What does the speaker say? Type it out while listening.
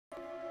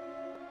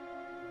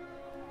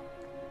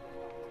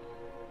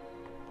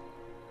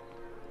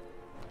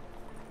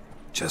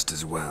Just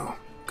as well.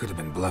 Could have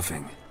been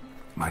bluffing.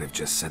 Might have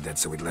just said that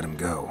so we'd let him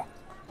go.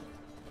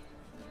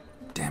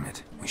 Damn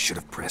it, we should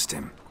have pressed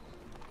him.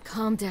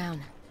 Calm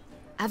down.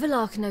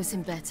 Avallac'h knows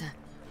him better.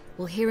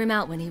 We'll hear him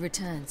out when he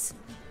returns.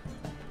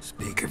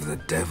 Speak of the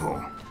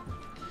devil.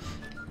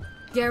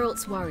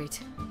 Geralt's worried.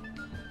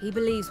 He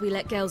believes we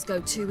let girls go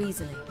too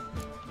easily.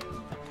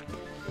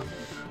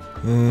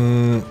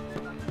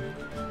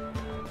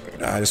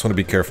 I just want to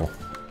be careful.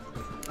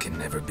 Can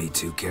never be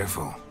too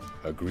careful.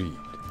 Agreed.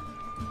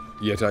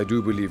 Yet I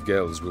do believe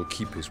Gels will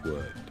keep his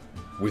word.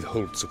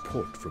 Withhold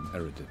support from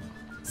Eredin.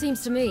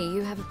 Seems to me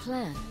you have a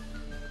plan.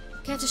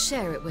 Care to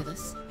share it with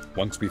us?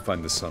 Once we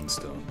find the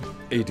Sunstone,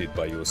 aided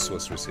by your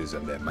sorceresses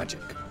and their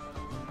magic,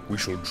 we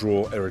shall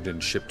draw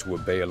Eredin's ship to a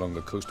bay along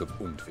the coast of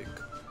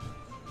Undvik.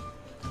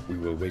 We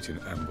will wait in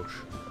ambush,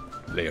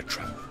 lay a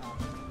trap.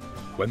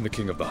 When the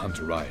King of the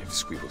Hunt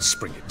arrives, we will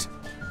spring it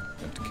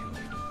and kill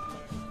him.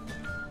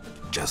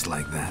 Just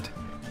like that.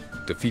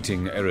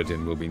 Defeating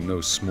Eredin will be no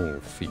small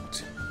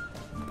feat,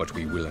 but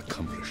we will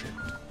accomplish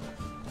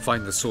it.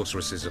 Find the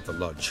sorceresses of the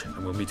lodge,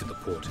 and we'll meet at the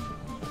port.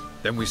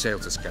 Then we sail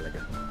to Skellige.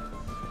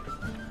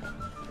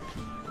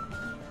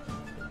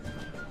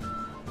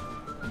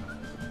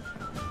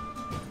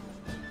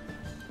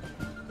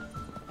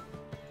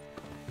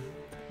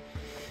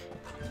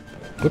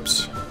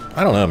 Whoops.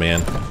 I don't know,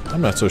 man.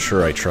 I'm not so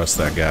sure I trust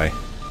that guy.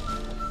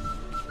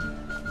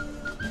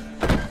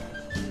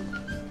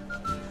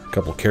 A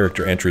couple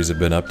character entries have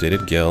been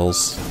updated.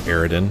 Gels,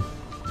 Eredin,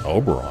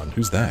 Oberon.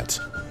 Who's that?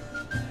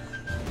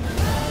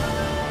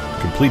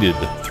 Completed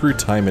through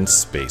time and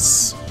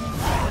space.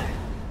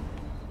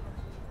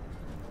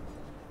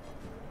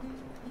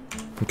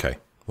 Okay,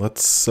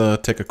 let's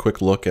take a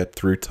quick look at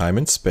Through Time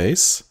and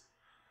Space.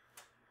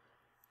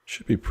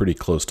 Should be pretty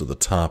close to the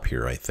top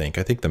here, I think.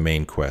 I think the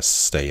main quests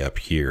stay up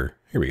here.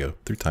 Here we go,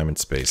 Through Time and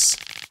Space.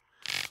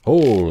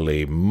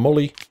 Holy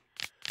moly.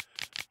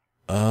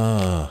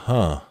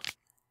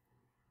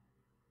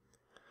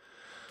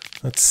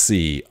 Let's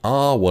see.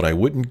 Ah, what I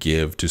wouldn't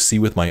give to see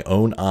with my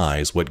own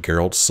eyes what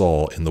Geralt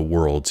saw in the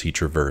worlds he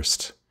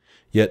traversed.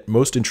 Yet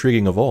most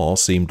intriguing of all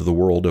seemed the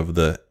world of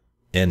the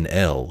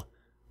NL,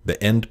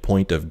 the end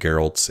point of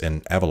Geralt's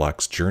and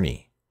Avallac'h's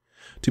journey,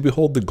 to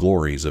behold the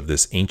glories of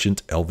this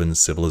ancient elven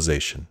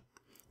civilization.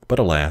 But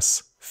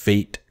alas,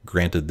 fate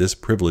granted this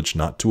privilege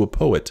not to a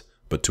poet,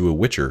 but to a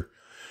witcher,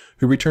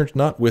 who returned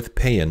not with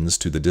paeans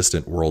to the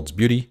distant world's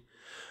beauty,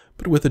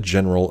 but with a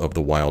general of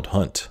the Wild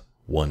Hunt,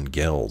 one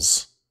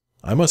Gels.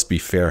 I must be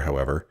fair,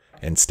 however,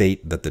 and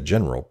state that the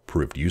general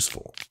proved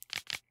useful.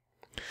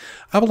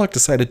 Avallac'h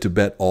decided to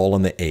bet all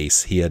on the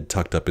ace he had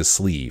tucked up his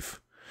sleeve.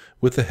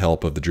 With the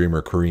help of the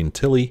dreamer Corrine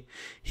Tilly,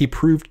 he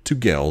proved to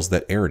Gels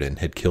that Eredin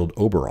had killed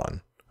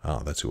Oberon. Ah,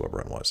 that's who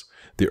Oberon was.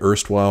 The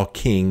erstwhile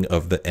king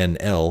of the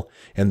NL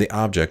and the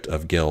object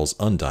of Gels'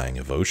 undying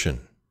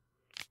devotion.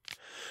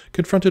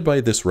 Confronted by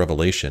this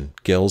revelation,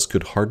 Gels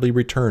could hardly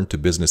return to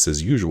business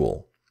as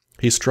usual.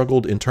 He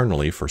struggled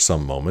internally for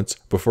some moments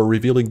before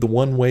revealing the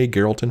one way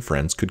Geralt and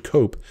friends could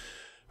hope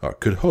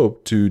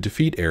to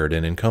defeat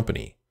Eredin and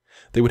company.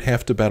 They would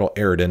have to battle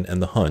Eredin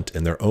and the Hunt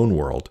in their own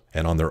world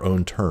and on their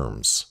own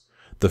terms.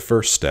 The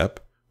first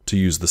step, to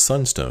use the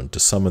Sunstone to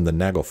summon the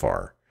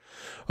Naglfar.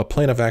 A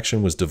plan of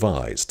action was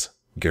devised.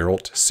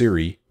 Geralt,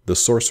 Ciri, the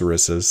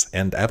sorceresses,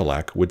 and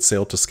Avallac'h would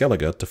sail to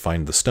Skellige to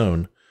find the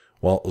stone,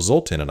 while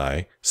Zoltan and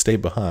I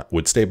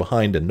would stay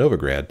behind in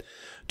Novigrad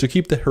to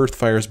keep the hearth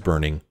fires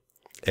burning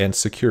and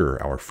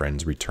secure our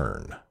friend's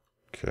return.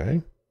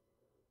 Okay.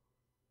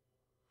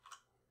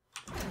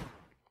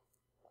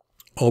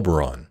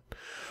 Oberon.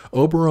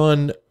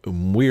 Oberon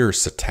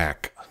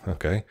Muirsatak,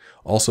 okay,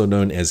 also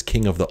known as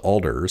King of the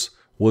Alders,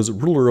 was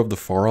ruler of the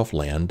far-off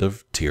land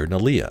of Tir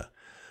Nalia,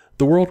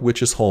 the world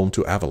which is home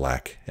to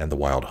Avallac'h and the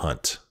Wild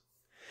Hunt.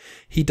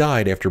 He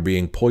died after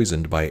being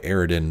poisoned by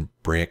Eredin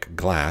Break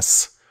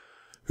Glass,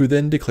 who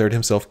then declared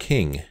himself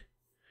king.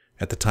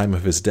 At the time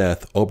of his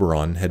death,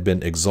 Oberon had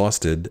been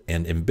exhausted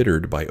and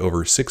embittered by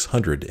over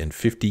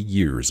 650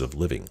 years of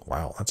living.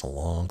 Wow, that's a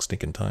long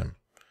stinking time.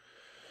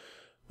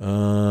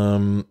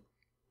 Let's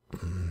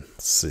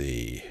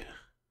see.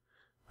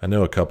 I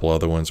know a couple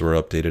other ones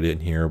were updated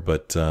in here,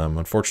 but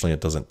unfortunately it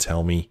doesn't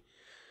tell me.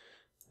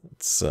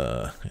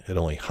 It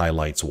only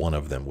highlights one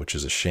of them, which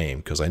is a shame,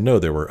 because I know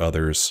there were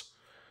others,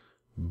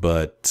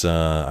 but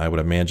I would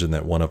imagine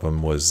that one of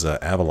them was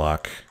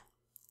Avallac'h.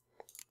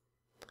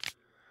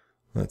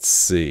 Let's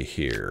see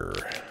here.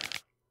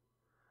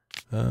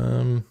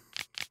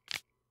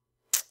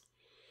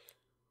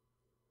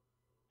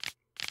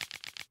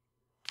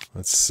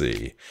 Let's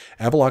see.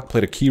 Avallac'h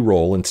played a key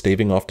role in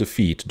staving off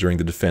defeat during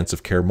the defense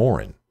of Kaer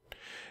Morhen.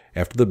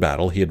 After the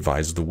battle, he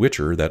advised the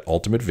Witcher that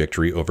ultimate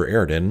victory over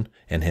Eredin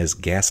and his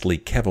ghastly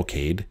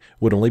cavalcade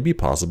would only be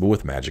possible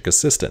with magic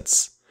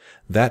assistance.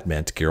 That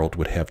meant Geralt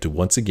would have to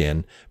once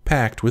again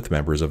pact with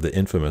members of the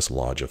infamous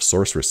Lodge of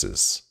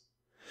Sorceresses.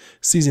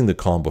 Seizing the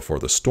calm before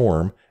the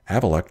storm,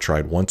 Avallac'h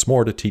tried once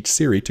more to teach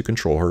Ciri to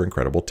control her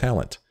incredible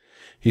talent.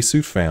 He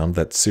soon found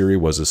that Ciri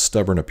was as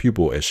stubborn a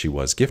pupil as she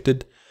was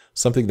gifted,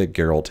 something that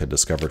Geralt had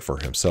discovered for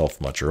himself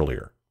much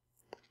earlier.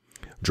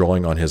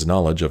 Drawing on his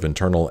knowledge of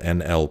internal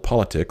NL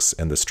politics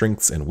and the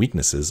strengths and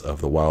weaknesses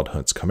of the Wild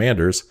Hunt's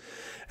commanders,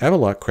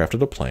 Avallac'h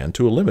crafted a plan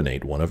to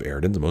eliminate one of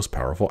Eredin's most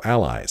powerful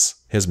allies,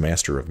 his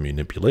master of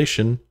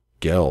manipulation,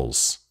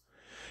 Gels.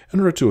 In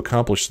order to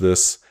accomplish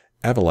this,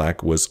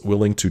 Avallac'h was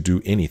willing to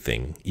do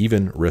anything,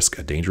 even risk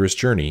a dangerous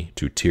journey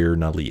to Tir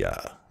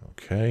Nalia.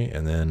 Okay,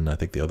 and then I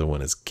think the other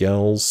one is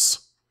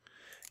Gels.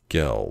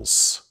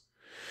 Gels.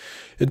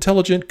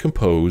 Intelligent,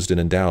 composed, and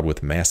endowed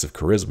with massive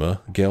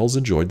charisma, Gels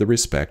enjoyed the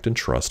respect and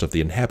trust of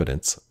the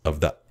inhabitants of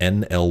the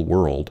NL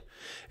world,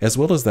 as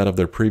well as that of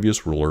their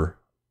previous ruler,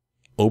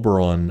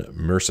 Oberon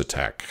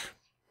Mercetak.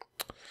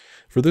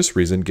 For this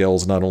reason,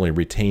 Gels not only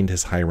retained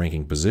his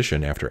high-ranking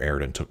position after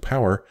Eredin took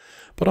power,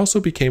 but also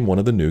became one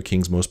of the new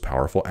king's most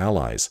powerful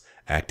allies,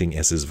 acting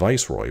as his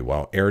viceroy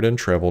while Eredin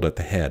traveled at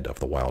the head of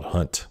the Wild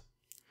Hunt.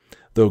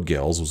 Though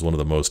Gels was one of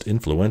the most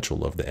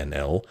influential of the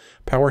NL,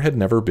 power had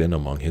never been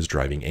among his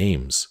driving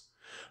aims.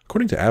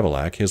 According to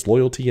Avallac'h, his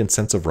loyalty and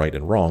sense of right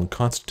and wrong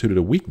constituted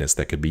a weakness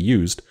that could be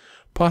used,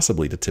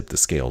 possibly to tip the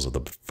scales of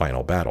the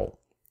final battle.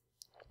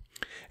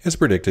 As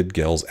predicted,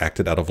 Gels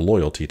acted out of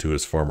loyalty to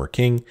his former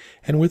king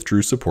and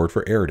withdrew support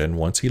for Eredin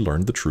once he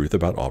learned the truth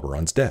about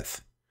Oberon's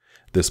death.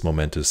 This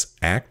momentous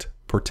act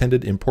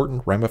portended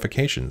important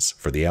ramifications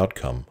for the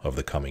outcome of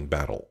the coming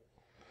battle.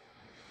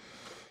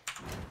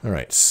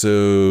 Alright,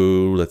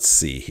 so let's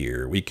see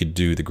here. We could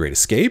do the Great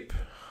Escape.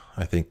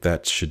 I think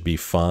that should be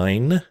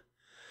fine.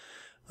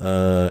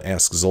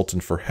 Ask Zoltan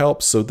for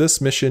help. So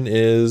this mission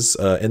is,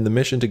 in the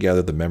mission to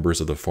gather the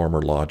members of the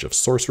former Lodge of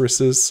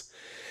Sorceresses,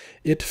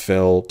 it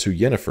fell to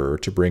Yennefer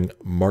to bring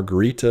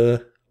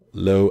Margarita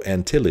Lo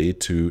Antilli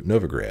to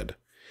Novigrad.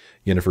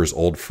 Yennefer's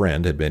old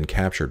friend had been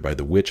captured by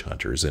the witch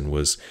hunters and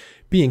was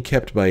being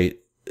kept by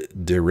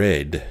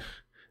Dered,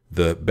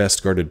 the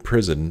best-guarded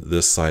prison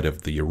this side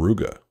of the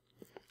Yaruga.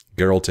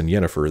 Geralt and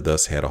Yennefer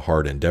thus had a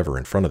hard endeavor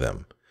in front of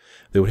them.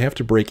 They would have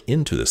to break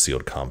into the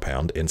sealed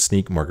compound and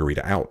sneak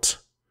Margarita out.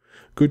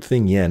 Good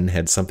thing Yen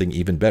had something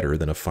even better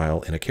than a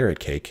file and a carrot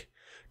cake.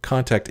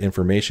 Contact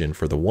information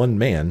for the one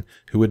man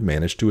who had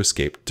managed to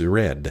escape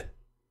Dered.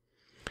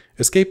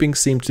 Escaping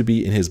seemed to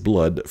be in his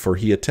blood, for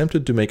he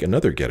attempted to make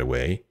another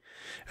getaway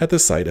at the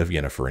sight of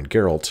Yennefer and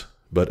Geralt,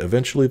 but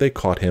eventually they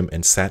caught him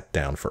and sat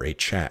down for a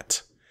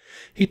chat.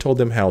 He told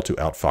them how to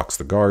outfox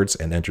the guards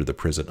and enter the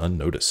prison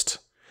unnoticed.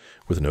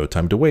 With no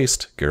time to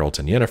waste, Geralt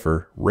and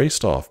Yennefer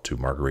raced off to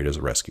Margarita's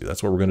rescue.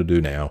 That's what we're going to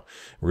do now.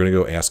 We're going to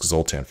go ask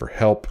Zoltan for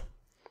help.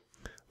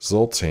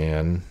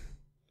 Zoltan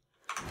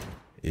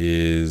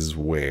is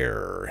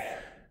where?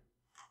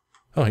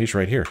 Oh, he's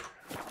right here.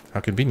 How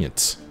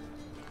convenient.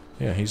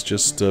 Yeah, he's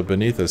just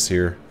beneath us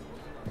here.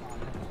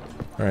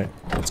 Alright,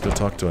 let's go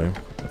talk to him.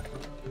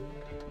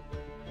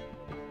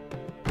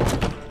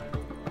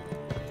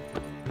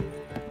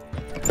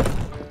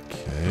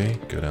 Okay,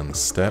 go down the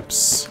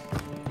steps.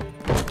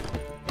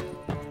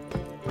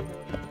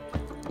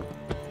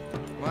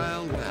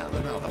 Well,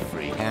 another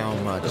free. How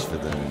much for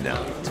the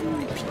night?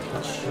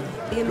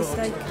 Be a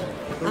mistake.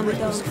 I'm a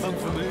dog.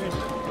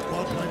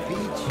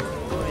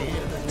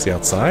 Is he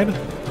outside?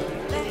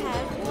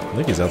 I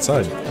think he's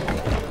outside.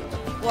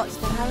 What's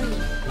the hurry?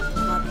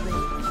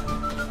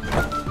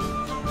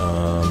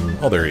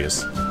 Oh, there he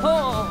is.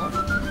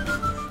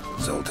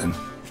 Zoltan.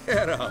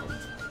 Get up.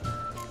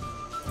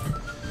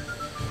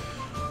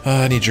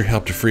 I need your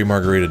help to free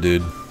Margarita,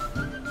 dude.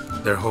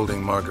 They're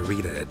holding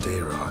Margarita at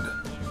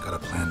Dayrod. We've got a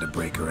plan to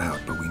break her out,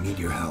 but we need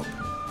your help.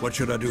 What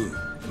should I do?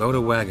 Load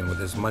a wagon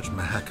with as much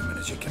Mahakaman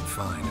as you can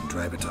find and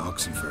drive it to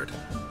Oxenford.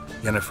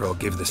 Yennefer will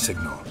give the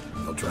signal.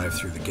 They'll drive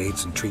through the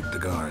gates and treat the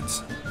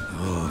guards.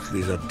 Oh,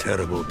 these are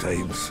terrible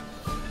times.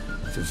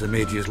 Since the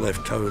mages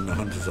left town, the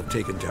hunters have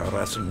taken to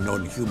harassing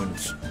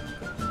non-humans.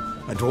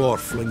 A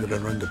dwarf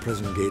lingering around the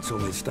prison gates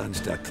only stands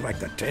to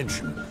attract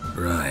attention.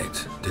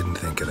 Right. Didn't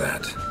think of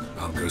that.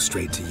 I'll go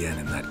straight to Yen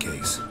in that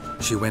case.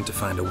 She went to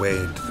find a way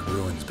into the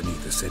ruins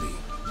beneath the city.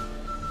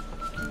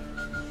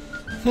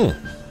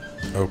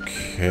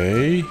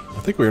 Okay. I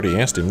think we already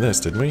asked him this,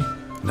 didn't we?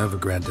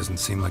 Novigrad doesn't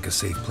seem like a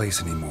safe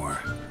place anymore.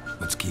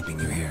 What's keeping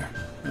you here?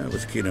 I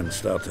was keen on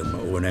starting my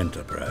own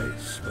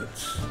enterprise, but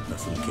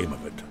nothing came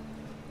of it.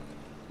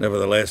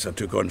 Nevertheless, I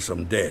took on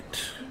some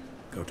debt.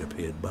 Got to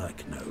pay it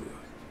back now.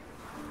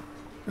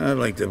 I'd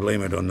like to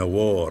blame it on the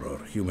war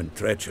or human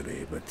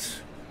treachery,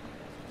 but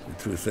the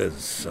truth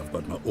is, I've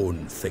got my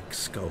own thick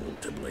skull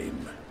to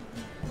blame.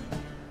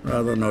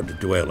 Rather not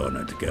dwell on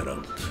it,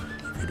 Geralt,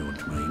 if you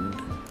don't mind.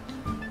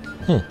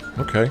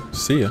 Okay.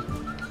 See ya.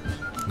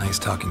 Nice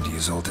talking to you,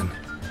 Zoltan.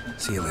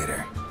 See you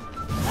later.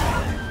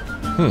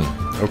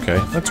 Okay.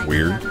 That's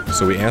weird.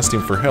 So we asked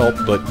him for help,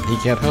 but he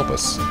can't help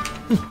us.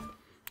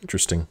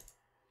 Interesting.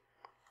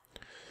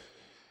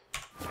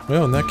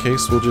 Well, in that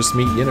case, we'll just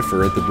meet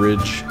Yennefer at the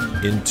bridge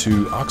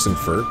into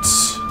Oxenfurt.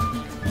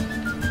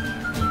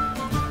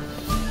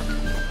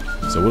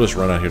 So we'll just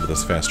run out here to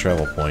this fast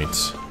travel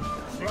point.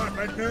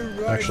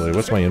 Actually,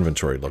 what's my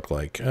inventory look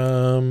like?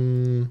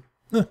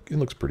 It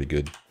looks pretty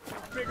good.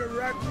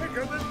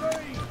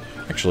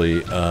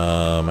 Actually,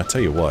 I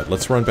tell you what,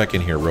 let's run back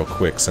in here real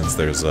quick since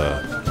there's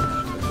a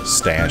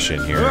stash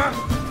in here.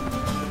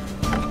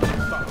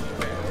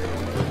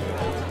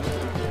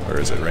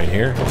 Where is it? Right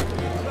here?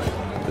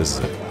 This is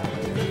it.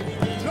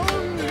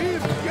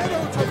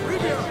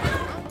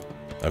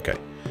 Okay.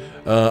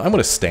 I'm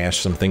gonna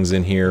stash some things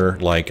in here,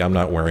 like I'm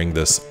not wearing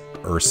this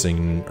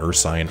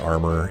Ursine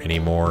armor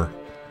anymore.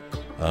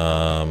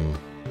 So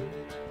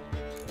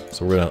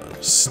we're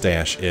gonna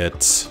stash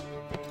it.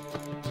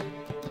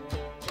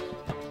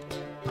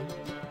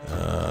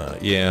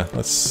 Yeah,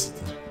 let's...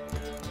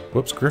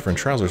 Whoops, Griffin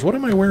trousers. What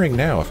am I wearing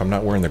now if I'm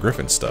not wearing the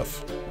Griffin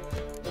stuff?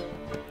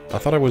 I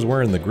thought I was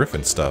wearing the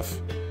Griffin stuff.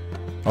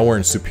 I'm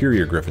wearing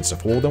superior Griffin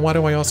stuff. Well, then why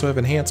do I also have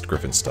enhanced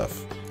Griffin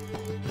stuff?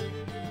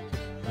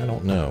 I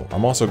don't know.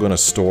 I'm also going to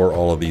store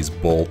all of these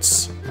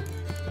bolts.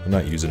 I'm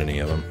not using any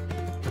of them.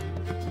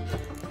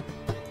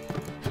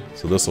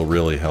 So this will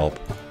really help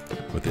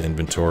with the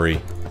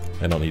inventory.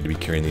 I don't need to be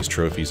carrying these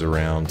trophies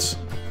around.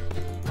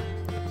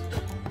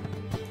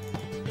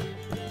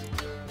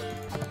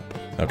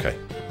 Okay.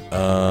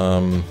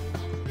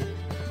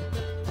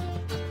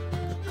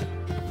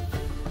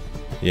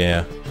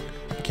 Yeah.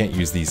 I can't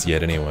use these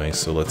yet anyway,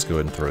 so let's go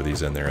ahead and throw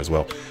these in there as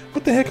well.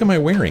 What the heck am I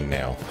wearing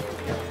now?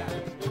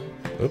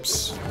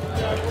 Oops.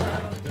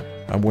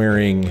 I'm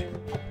wearing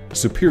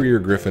superior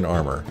Griffin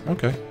armor.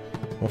 Okay.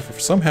 Well,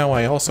 somehow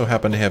I also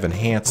happen to have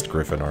enhanced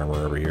Griffin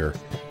armor over here.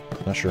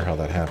 Not sure how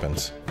that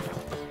happens.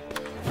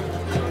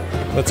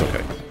 That's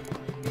okay.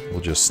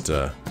 We'll just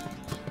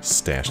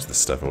stash this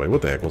stuff away.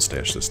 What the heck? We'll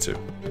stash this too.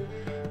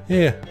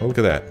 Yeah, well, look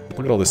at that.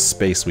 Look at all this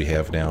space we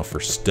have now for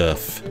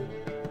stuff.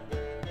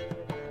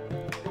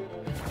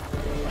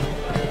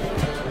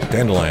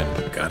 Dandelion.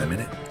 Got a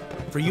minute?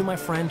 For you, my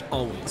friend,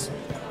 always.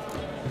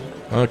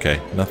 Okay,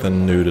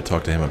 nothing new to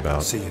talk to him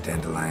about. See you,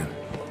 Dandelion.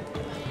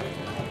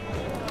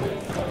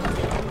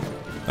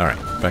 Alright,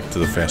 back to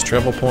the fast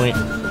travel point.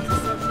 Which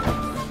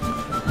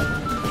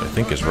I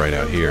think is right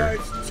out here.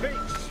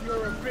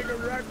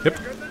 Yep.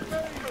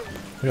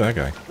 Look at that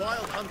guy.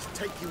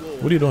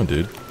 What are you doing,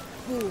 dude?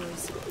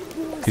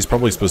 He's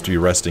probably supposed to be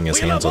resting his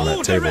hands on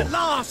that table. At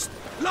last!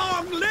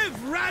 Long live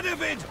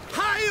Radovid!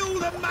 Hail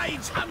the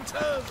mage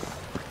hunters!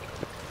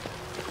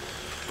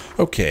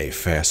 Okay,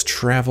 fast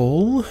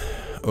travel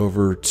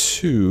over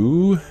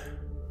to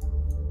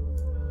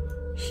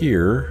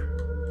here.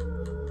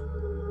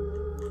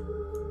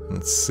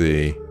 Let's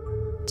see.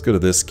 Let's go to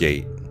this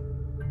gate.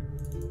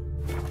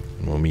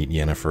 And we'll meet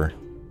Yennefer.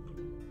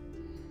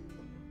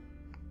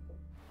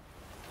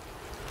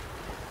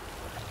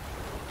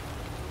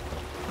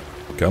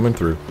 Coming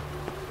through.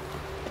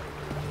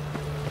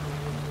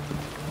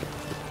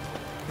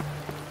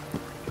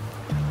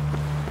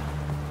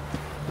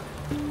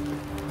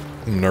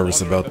 I'm nervous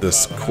about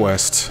this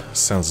quest.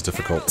 Sounds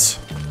difficult.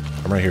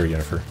 I'm right here,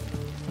 Yennefer.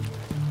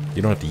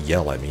 You don't have to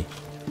yell at me.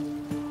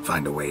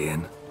 Find a way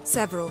in?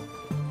 Several.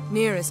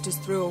 Nearest is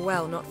through a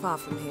well not far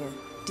from here.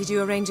 Did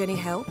you arrange any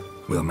help?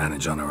 We'll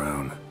manage on our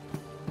own.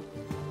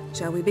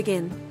 Shall we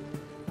begin?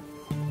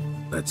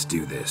 Let's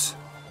do this.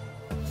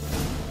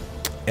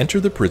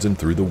 Enter the prison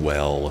through the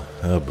well.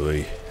 Oh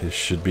boy, this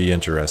should be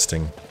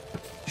interesting.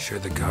 Sure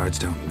the guards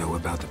don't know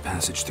about the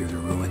passage through the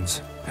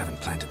ruins? Haven't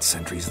planted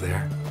sentries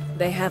there?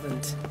 They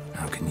haven't.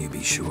 How can you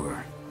be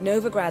sure?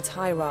 Novigrad's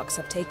hierarchs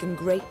have taken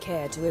great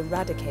care to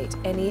eradicate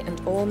any and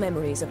all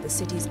memories of the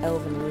city's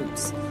elven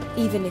roots.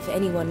 Even if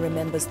anyone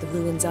remembers the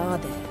ruins are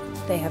there,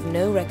 they have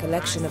no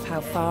recollection of how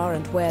far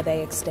and where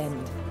they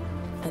extend.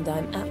 And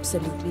I'm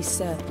absolutely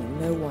certain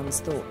no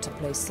one's thought to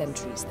place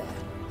sentries there.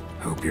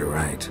 Hope you're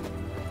right.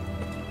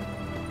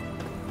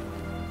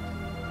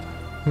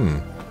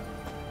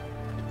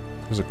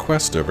 There's a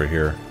quest over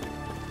here.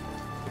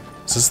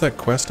 Is this that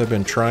quest I've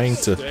been trying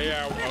to... Stay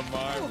out of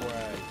my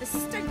way. The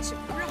stench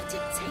of rotted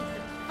teeth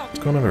and What's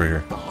going on over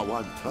here? I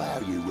won't plough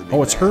you with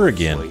Oh, it's her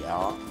again.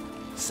 Sweetheart.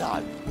 So,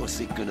 what's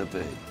it gonna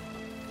be?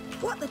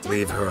 what the devil?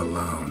 Leave her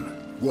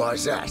alone.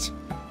 Why's that?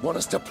 Want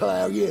us to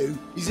plough you?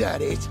 Is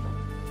that it?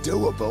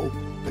 Doable,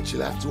 but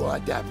you'll have to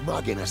hide that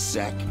mug in a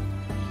sack.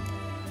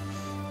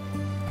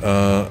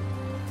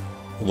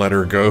 Let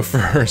her go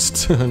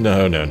first.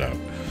 No.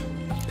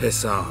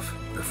 Piss off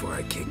before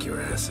I kick your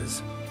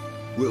asses.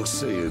 We'll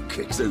see who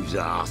kicks whose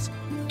ass.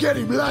 Get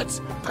him,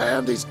 lads!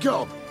 Pound his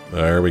gob!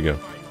 There we go.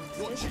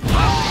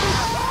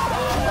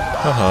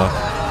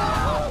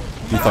 Haha.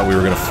 You thought we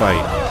were gonna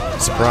fight.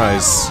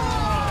 Surprise.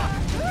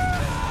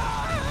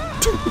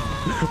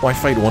 Why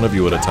fight one of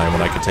you at a time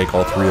when I could take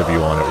all three of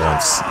you on at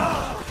once?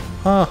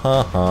 Ha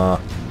ha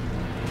ha.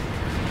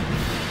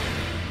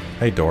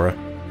 Hey, Dora.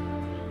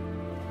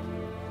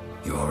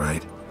 You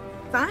alright?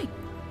 Fine.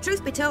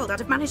 Truth be told, I'd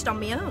have managed on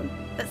my own.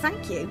 But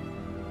thank you.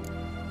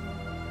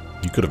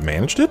 You could have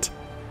managed it?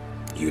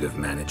 You'd have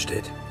managed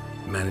it?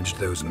 Managed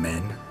those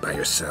men by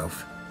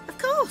yourself? Of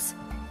course.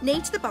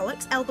 Knee to the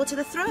bollocks, elbow to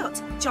the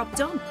throat. Job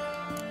done.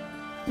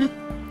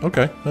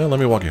 Okay, well, let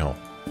me walk you home.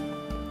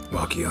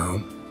 Walk you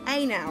home?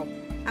 Hey now.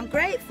 I'm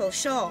grateful,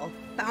 sure.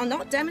 But I'll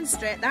not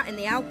demonstrate that in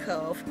the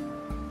alcove.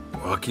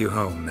 Walk you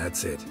home,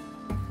 that's it.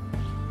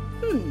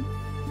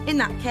 In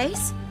that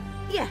case,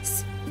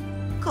 yes.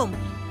 Come.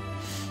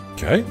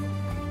 Okay.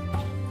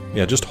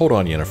 Yeah, just hold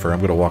on, Yennefer. I'm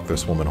going to walk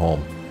this woman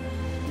home.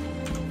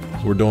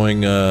 We're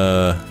doing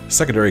a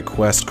secondary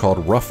quest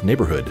called Rough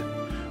Neighborhood.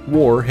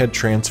 War had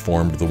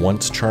transformed the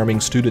once charming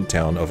student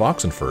town of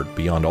Oxenford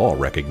beyond all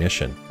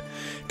recognition.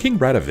 King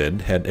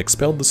Radovid had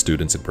expelled the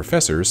students and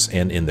professors,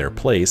 and in their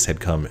place had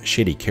come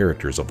shady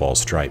characters of all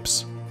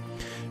stripes.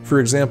 For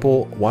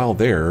example, while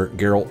there,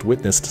 Geralt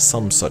witnessed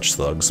some such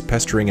thugs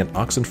pestering an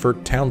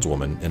Oxenford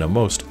townswoman in a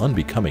most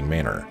unbecoming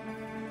manner.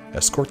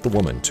 Escort the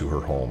woman to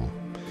her home.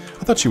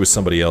 I thought she was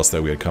somebody else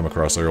that we had come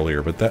across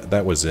earlier, but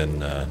that was in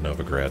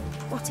Novigrad.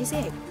 What is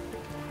it?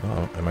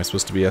 Oh, am I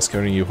supposed to be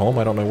escorting you home?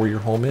 I don't know where your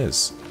home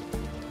is.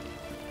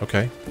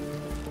 Okay.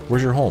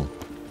 Where's your home?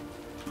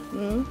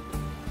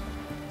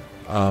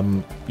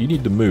 You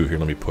need to move. Here,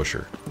 let me push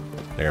her.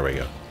 There we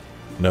go.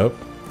 Nope.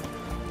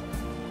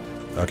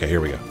 Okay,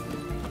 here we go.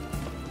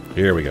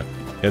 Here we go.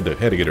 Had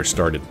to get her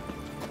started.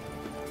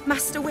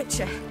 Master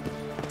Witcher,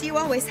 do you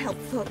always help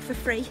folk for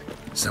free?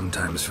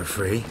 Sometimes for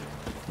free,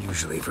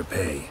 usually for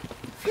pay.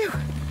 Phew.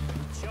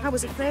 I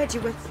was afraid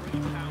you were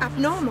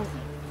abnormal.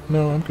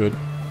 No, I'm good.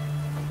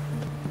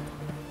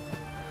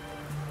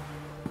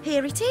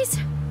 Here it is.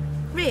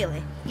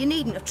 Really, you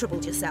needn't have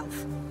troubled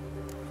yourself.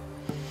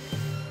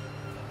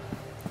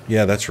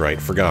 Yeah, that's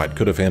right. Forgot.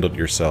 Could have handled it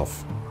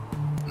yourself.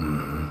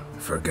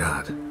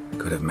 Forgot.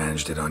 Could have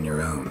managed it on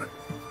your own.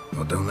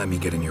 Well, don't let me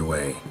get in your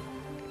way.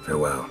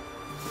 Farewell.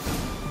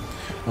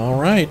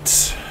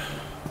 Alright.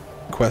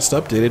 Quest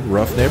updated.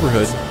 Rough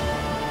Neighborhood.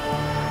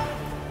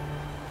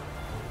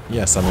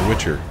 Yes, I'm a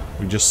Witcher.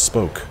 We just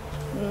spoke.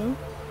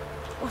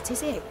 What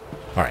is it?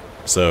 Alright,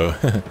 so...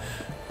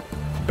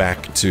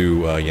 back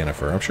to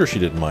Yennefer. I'm sure she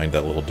didn't mind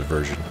that little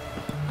diversion.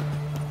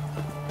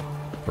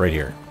 Right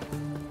here.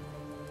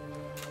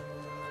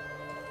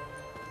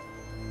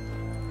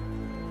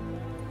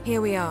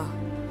 Here we are.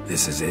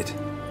 This is it?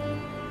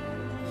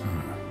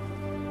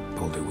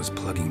 Boulder was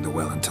plugging the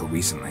well until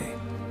recently.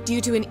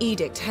 Due to an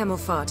edict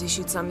Hemmelfart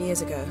issued some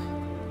years ago.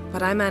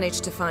 But I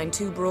managed to find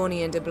 2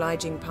 brawny and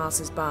obliging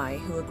passers-by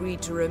who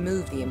agreed to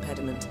remove the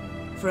impediment.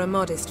 For a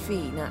modest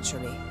fee,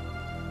 naturally.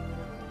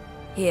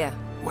 Here.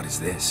 What is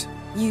this?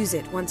 Use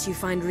it once you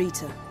find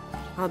Rita.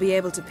 I'll be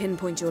able to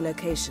pinpoint your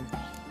location.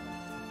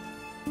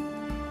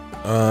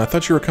 I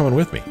thought you were coming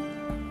with me.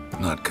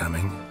 Not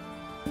coming.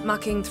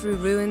 Mucking through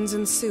ruins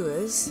and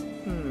sewers?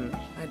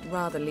 I'd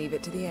rather leave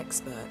it to the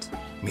expert.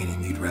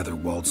 Meaning you'd rather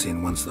waltz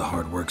in once the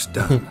hard work's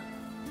done.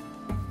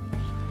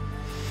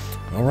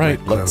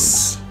 Alright,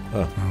 let's...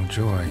 Oh,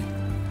 joy.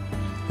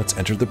 Let's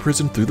enter the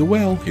prison through the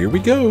well. Here we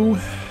go.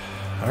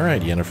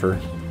 Alright,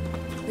 Yennefer.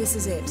 This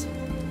is it.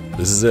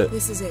 This is it.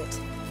 This is it.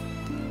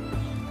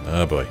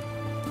 Oh boy.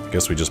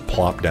 Guess we just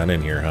plop down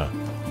in here, huh?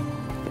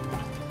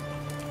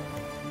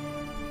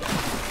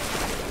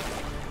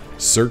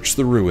 Search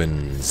the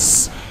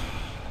ruins.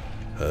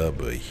 Oh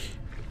boy.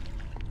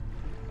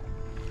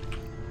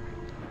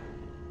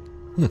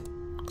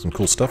 Some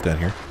cool stuff down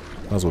here.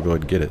 Might as well go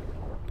ahead and get it.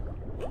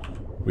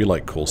 We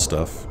like cool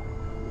stuff.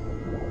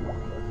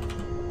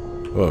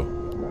 Whoa.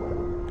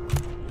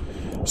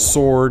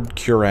 Sword,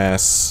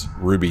 cuirass,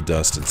 ruby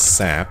dust, and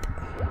sap.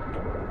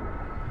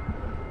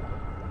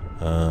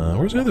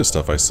 Where's the other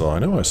stuff I saw? I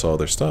know I saw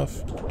other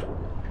stuff.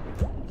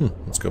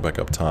 Let's go back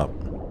up top.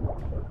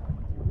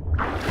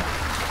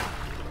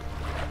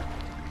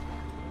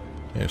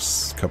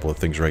 There's a couple of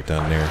things right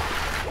down there.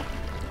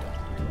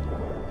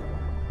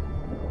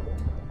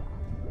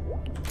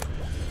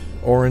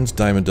 Orange,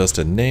 diamond dust,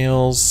 and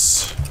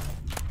nails.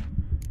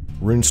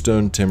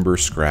 Runestone, timber,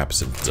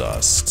 scraps, and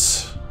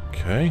dust.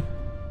 Okay.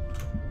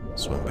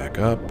 Swim back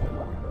up.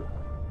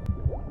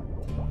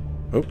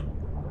 Oh.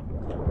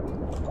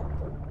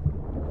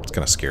 It's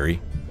kind of scary.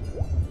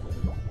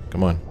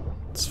 Come on.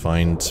 Let's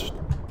find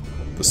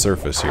the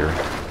surface here.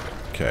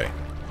 Okay.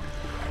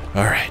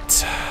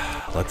 Alright.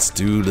 Let's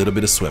do a little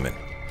bit of swimming.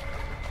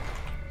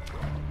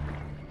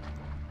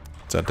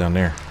 What's that down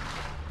there?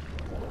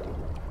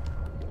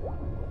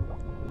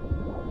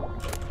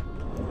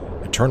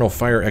 Eternal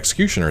Fire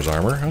Executioner's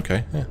armor.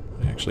 Okay. Yeah,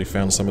 I actually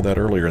found some of that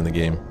earlier in the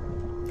game.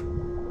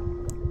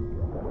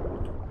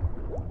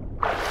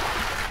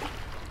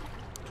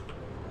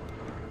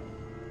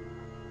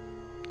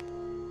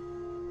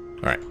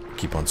 Alright.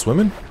 Keep on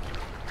swimming.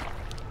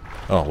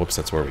 Oh, whoops.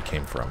 That's where we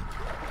came from.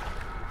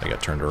 I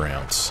got turned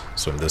around.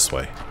 Swim this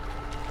way.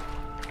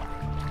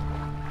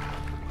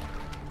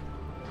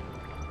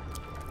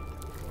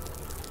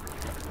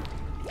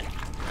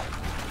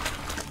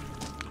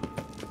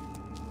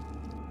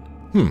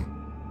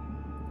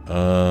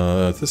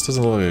 This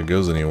doesn't look like it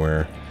goes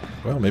anywhere.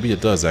 Well, maybe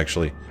it does,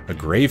 actually. A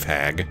grave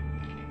hag.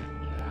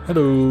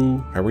 Hello.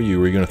 How are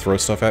you? Are you going to throw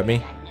stuff at me?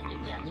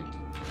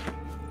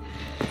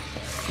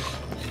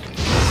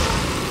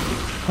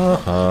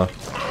 Haha.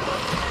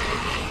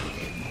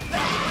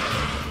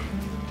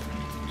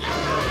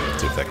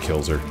 See if that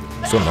kills her.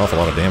 It's doing an awful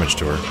lot of damage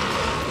to her.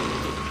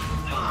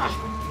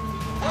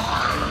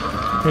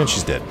 And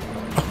she's dead.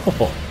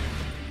 Oh.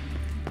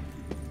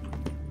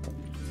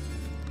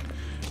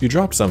 You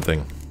dropped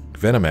something.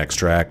 Venom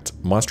extract,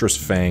 monstrous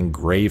fang,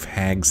 grave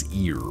hag's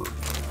ear.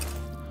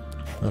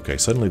 Okay,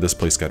 suddenly this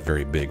place got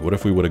very big. What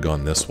if we would have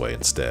gone this way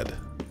instead?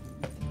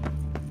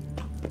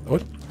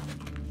 What?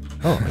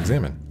 Oh,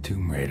 examine.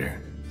 Tomb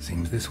Raider.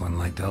 Seems this one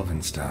liked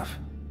elven stuff.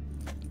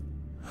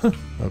 Huh,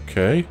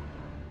 okay.